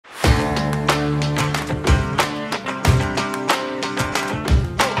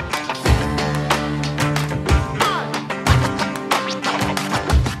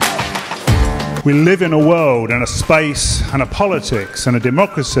We live in a world and a space and a politics and a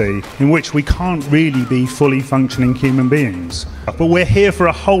democracy in which we can't really be fully functioning human beings. But we're here for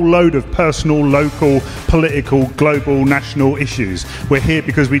a whole load of personal, local, political, global, national issues. We're here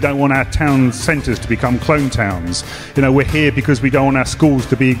because we don't want our town centres to become clone towns. We're here because we don't want our schools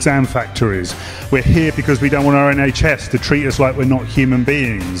to be exam factories. We're here because we don't want our NHS to treat us like we're not human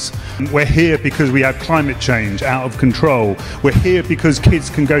beings. We're here because we have climate change out of control. We're here because kids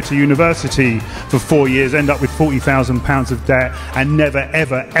can go to university for 4 years, end up with £40,000 of debt and never,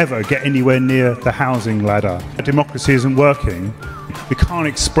 ever, ever get anywhere near the housing ladder. Democracy isn't working. We can't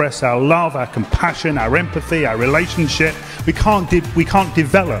express our love, our compassion, our empathy, our relationship. We can't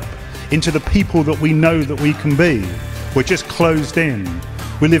develop into the people that we know that we can be. We're just closed in.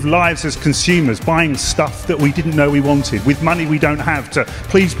 We live lives as consumers, buying stuff that we didn't know we wanted, with money we don't have, to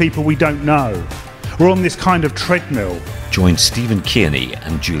please people we don't know. We're on this kind of treadmill. Join Stephen Kearney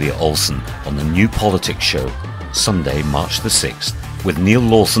and Julia Olson on the New Politics Show, Sunday, March the 6th, with Neal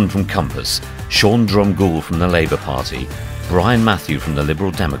Lawson from Compass, Sean Drumgoole from the Labour Party, Brian Matthew from the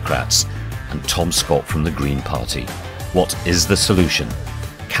Liberal Democrats, and Tom Scott from the Green Party. What is the solution?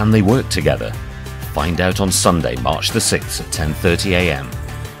 Can they work together? Find out on Sunday, March the 6th at 10:30 a.m.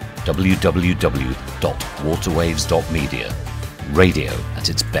 www.waterwaves.media. Radio at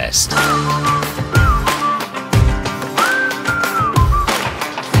its best.